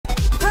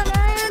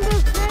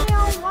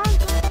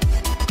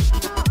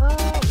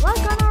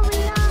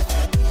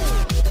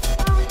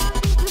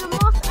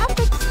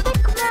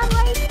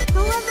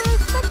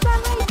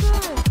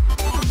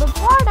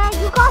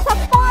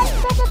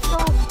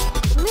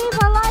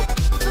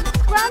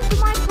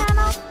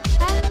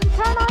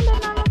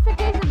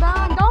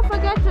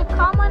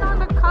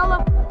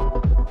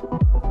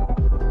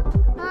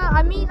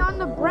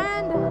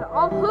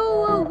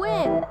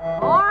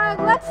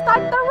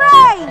start the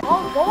race!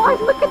 Oh boy,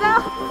 look at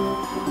that!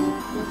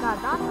 We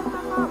got Dr.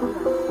 Pepper, we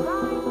got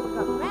Sprite, we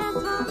got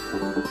Fanta,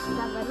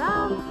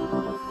 7-Up,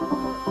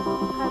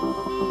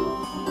 Pepsi,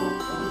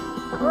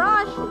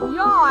 Crush.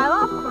 Yo, I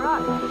love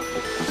Crush.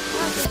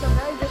 Crush is a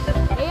very good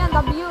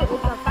A&W is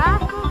a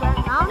fast food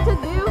brand, Mountain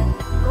Dew,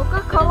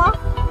 Coca Cola,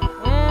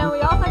 and we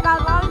also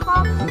got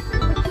lollipops, the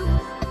Chups.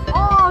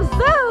 Oh,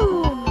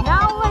 zoom!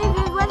 Now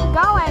ladies, we're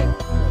going.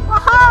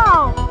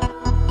 Wow!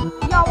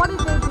 Yo, what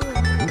is it doing?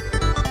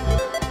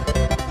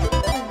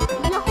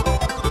 Yo,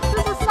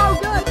 this is so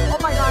good. Oh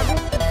my god.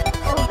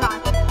 Oh god.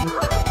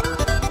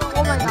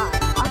 Oh my god.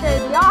 Okay,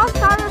 they all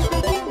started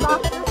picking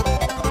boxes,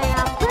 and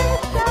I'm pretty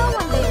sure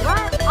when they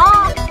run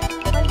out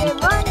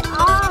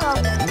of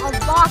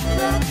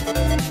boxes,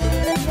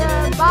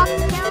 the box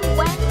count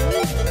when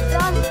it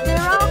does 0,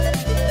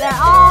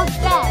 they're all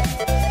dead.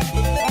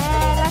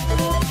 And let's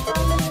see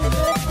how many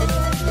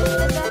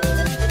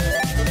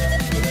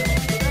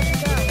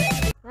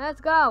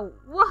let's go.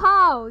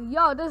 Whoa,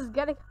 yo, this is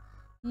getting,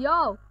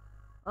 yo,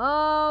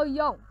 oh,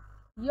 yo,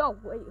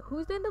 wait,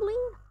 who's in the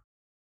lead?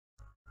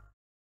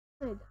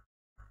 Wait.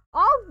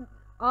 Oh,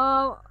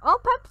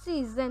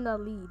 Pepsi's in the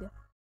lead.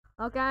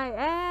 Okay,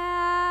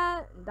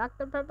 and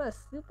Dr. Pepper is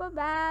super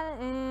bad,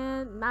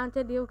 and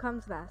Mountain Dew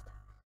comes last.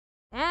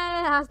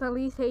 And it has the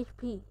least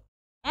HP.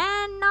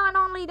 And not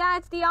only that,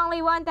 it's the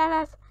only one that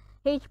has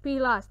HP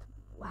lost.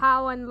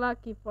 How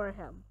unlucky for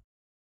him.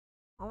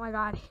 Oh my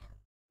god,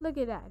 look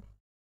at that.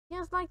 He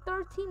has like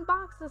 13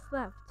 boxes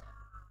left.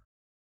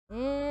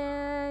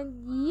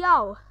 And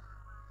yo,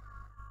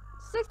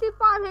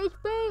 65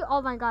 HP.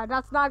 Oh my god,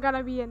 that's not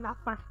gonna be enough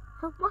for him.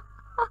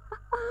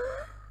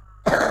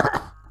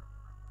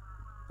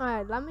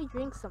 Alright, let me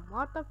drink some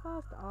water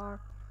first. Or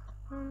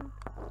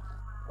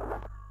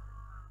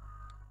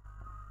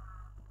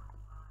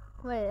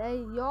wait, hey,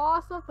 you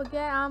also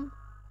forget I'm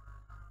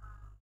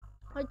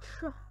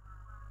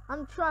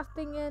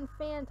trusting in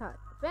Fanta.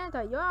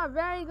 Fanta, you're a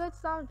very good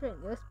soft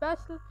drink,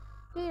 especially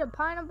the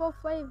pineapple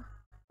flavor.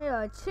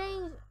 It'll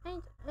change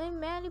in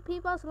many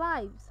people's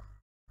lives.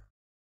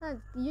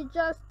 You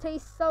just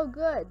taste so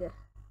good.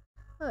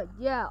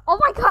 Yeah. Oh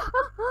my god!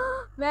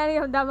 Many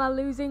of them are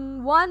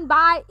losing one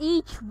by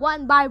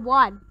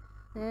one.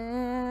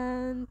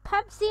 And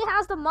Pepsi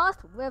has the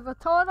most with a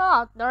total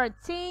of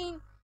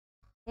 13.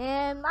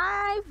 And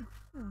my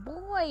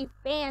boy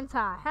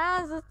Fanta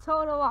has a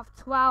total of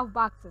 12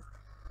 boxes.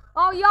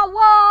 Oh, yo,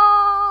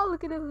 whoa!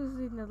 Look at who's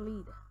in the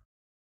lead.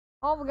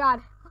 Oh my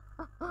god.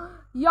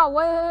 Yo,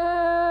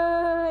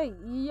 wait!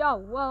 Yo,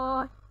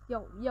 whoa!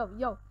 Yo.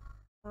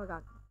 Oh my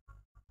god.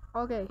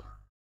 Okay.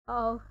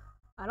 Uh-oh.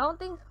 I don't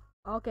think.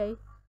 Okay.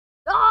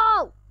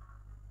 Oh!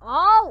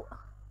 Oh!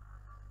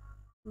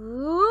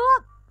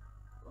 Whoop!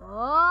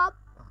 Up!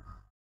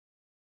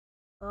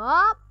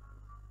 Up!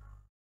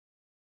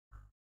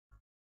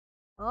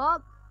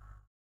 Up!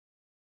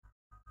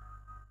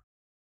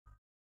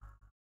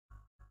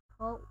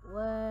 Oh,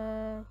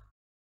 wait.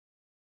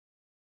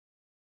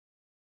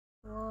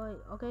 Wait,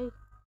 okay.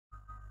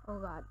 Oh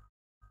god.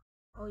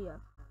 Oh yeah.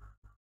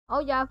 Oh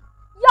yeah.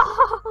 Yo!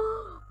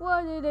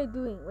 What are they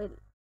doing? Wait.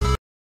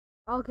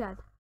 Oh god.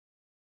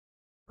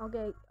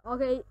 Okay.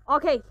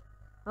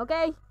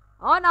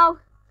 Oh no.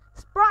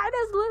 Sprite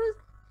is losing.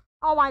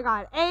 Oh my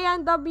god.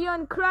 A&W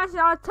and Crush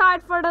are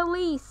tied for the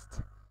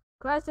least.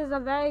 Crush is a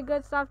very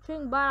good soft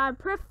drink, but I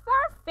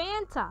prefer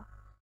Fanta.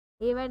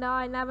 Even though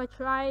I never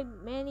tried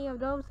many of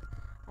those.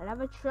 I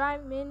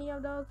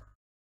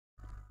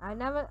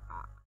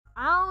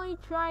only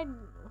tried.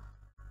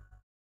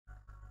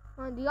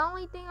 The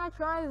only thing I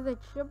tried is the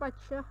Chupa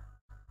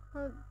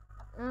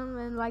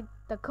and like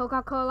the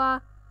Coca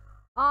Cola.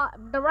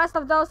 The rest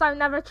of those I've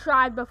never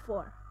tried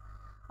before.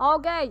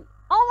 Okay.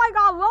 Oh my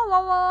god.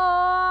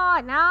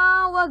 Whoa.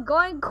 Now we're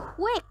going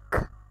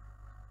quick.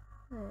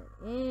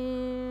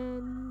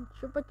 And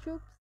Chupa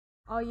Chups.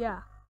 Oh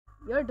yeah.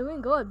 You're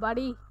doing good,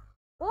 buddy.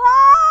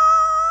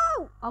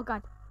 Whoa! Oh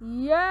god.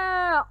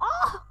 Yeah.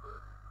 Oh.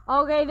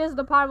 Okay, this is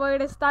the part where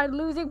they start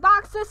losing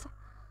boxes.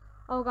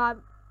 Oh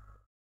god.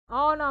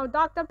 Oh no,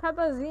 Dr.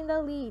 Pepper's in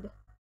the lead.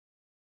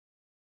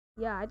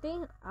 Yeah, I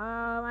think.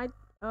 I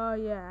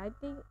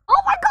think.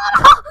 Oh my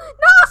god!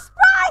 No,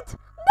 Sprite!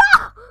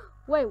 No!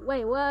 Wait.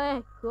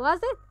 Who was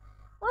it?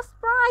 What's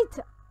Sprite?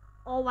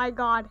 Oh my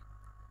god.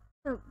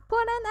 Put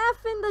an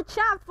F in the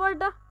chat in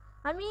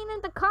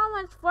the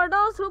comments for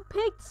those who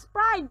picked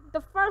Sprite,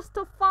 the first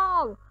to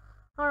fall.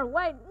 Or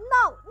wait,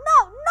 no,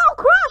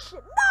 Crush!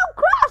 No,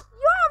 Crush!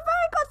 You're a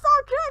very good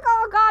soft drink!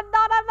 Oh god,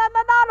 no!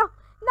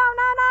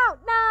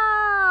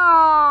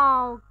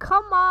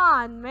 Come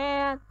on,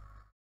 man.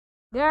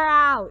 They're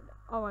out.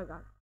 Oh my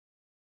god.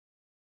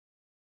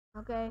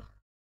 Okay.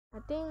 I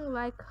think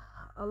like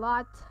a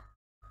lot.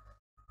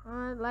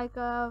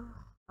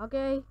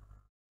 Okay.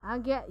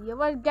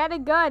 We're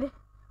getting good.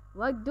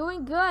 We're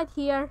doing good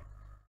here.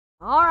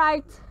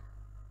 Alright.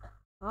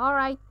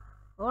 Oh,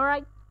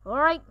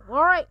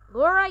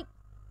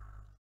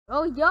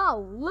 yo,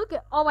 look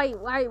at. Oh,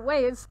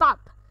 wait,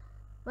 stop.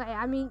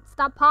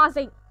 Stop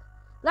pausing.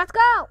 Let's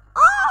go.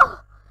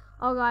 Oh!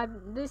 Oh god,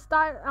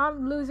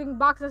 I'm losing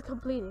boxes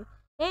completely.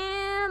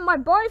 And my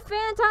boy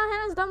Fanta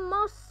has the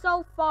most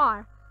so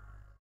far.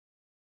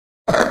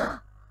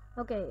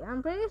 Okay,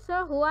 I'm pretty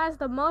sure who has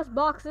the most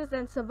boxes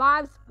and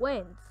survives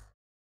wins.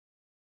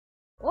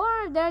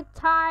 Or they're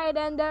tied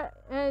and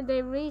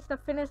they reach the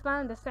finish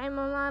line the same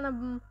amount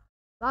of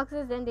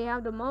boxes and they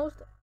have the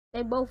most,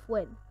 they both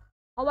win.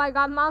 Oh my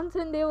god,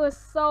 Mountain Dew was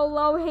so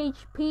low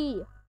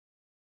HP.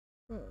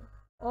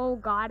 Oh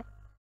god.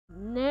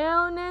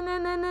 No, no, no,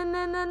 no, no,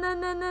 no, no, no,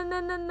 no, no,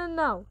 no, no, no,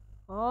 no.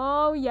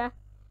 Oh yeah.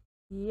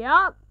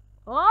 Yup.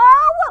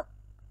 Oh!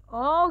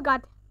 Oh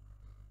god.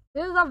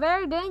 This is a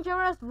very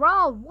dangerous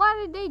road. What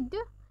did they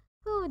do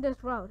to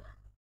this road?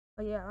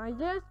 Oh yeah, I'm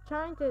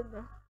trying to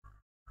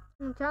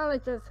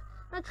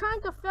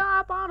fill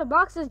up all the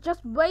boxes,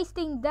 just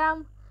wasting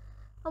them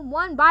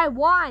one by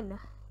one.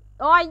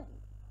 Oink,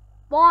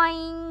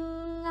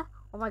 boing.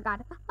 Oh my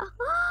god.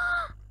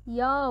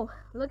 Yo,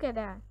 look at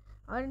that.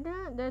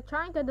 They're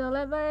trying to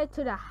deliver it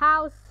to the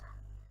house,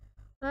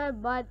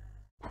 but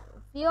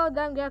few of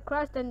them get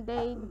crushed and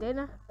they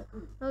didn't.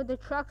 No, the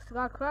trucks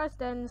got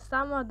crushed and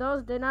some of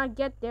those did not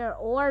get their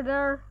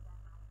order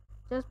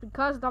just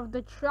because of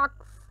the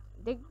trucks.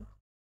 They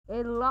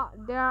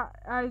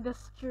are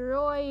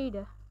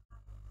destroyed.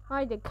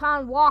 Right, they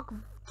can't walk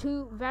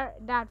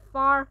that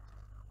far.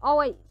 Oh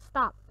wait,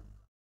 stop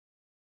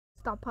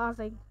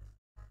pausing.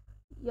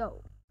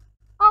 Yo.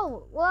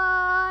 Oh,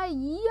 what?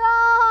 Yeah!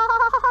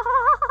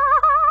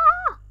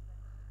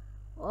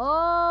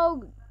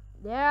 Oh,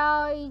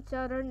 they're each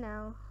other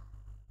now.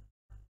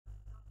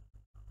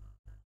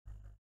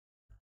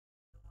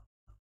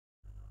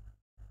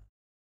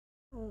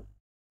 Oh.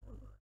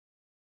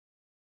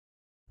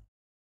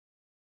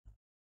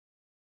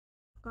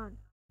 God.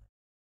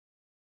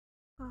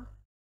 Oh.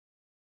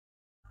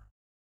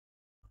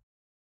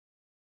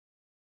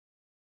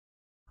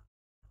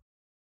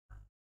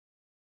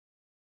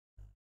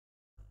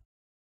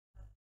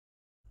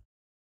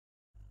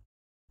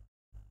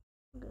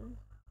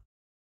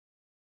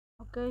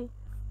 Okay.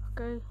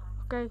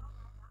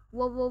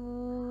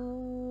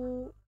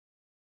 Whoa.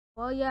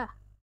 Oh yeah.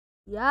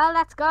 Yeah,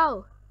 let's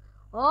go.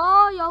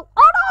 Oh yo.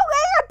 Oh no,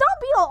 yeah, don't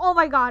be. Oh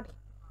my god.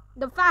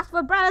 The fast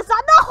food brothers. No,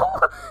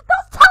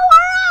 those two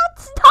are out.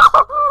 No.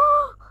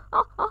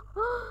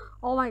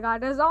 Oh my god.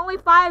 There's only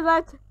 5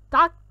 left.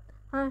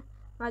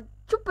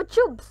 Chupa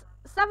Chups,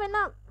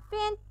 7-Up,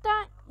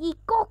 Fanta, y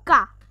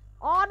Coca.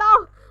 Oh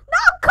no. No,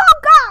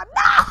 Coca.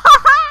 No.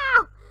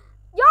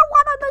 You're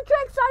one of the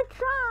drinks I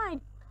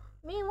tried.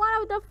 I mean,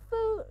 one of the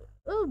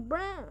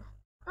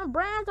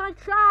brands I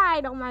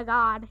tried. Oh my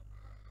god.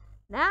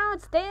 Now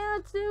it's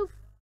down to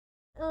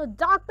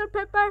Dr.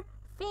 Pepper,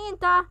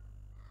 Fanta,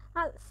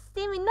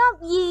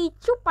 7-Up, ye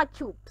Chupa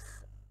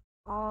Chups.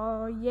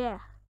 Oh yeah.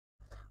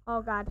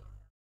 Oh god.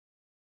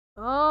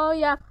 Oh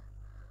yeah.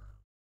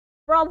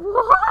 Bro,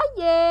 what?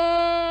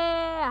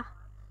 Yeah.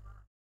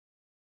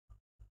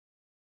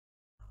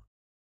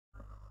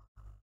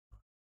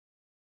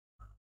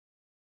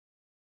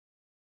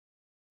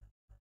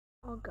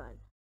 Oh god.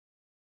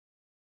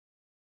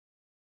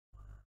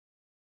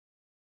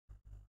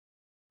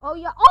 Oh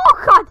yeah. Oh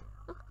god.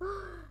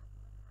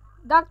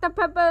 Dr.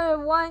 Pepper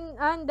won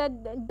and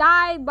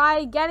died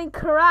by getting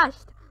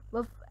crushed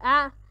with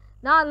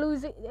not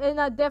losing in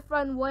a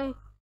different way.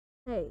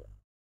 Hey.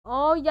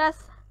 Oh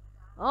yes.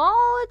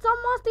 Oh, it's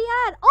almost the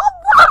end. Oh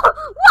wow!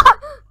 What?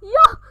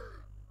 Yo.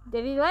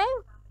 Did he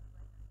win?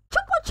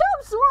 Chupa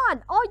Chups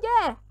won. Oh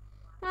yeah.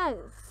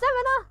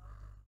 7-Up.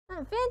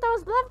 And Fanta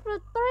was left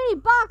with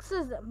 3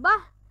 boxes,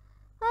 but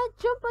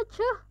Chupa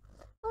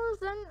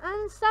Chups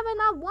and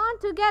 7-Up won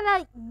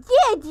together.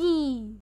 Yeah.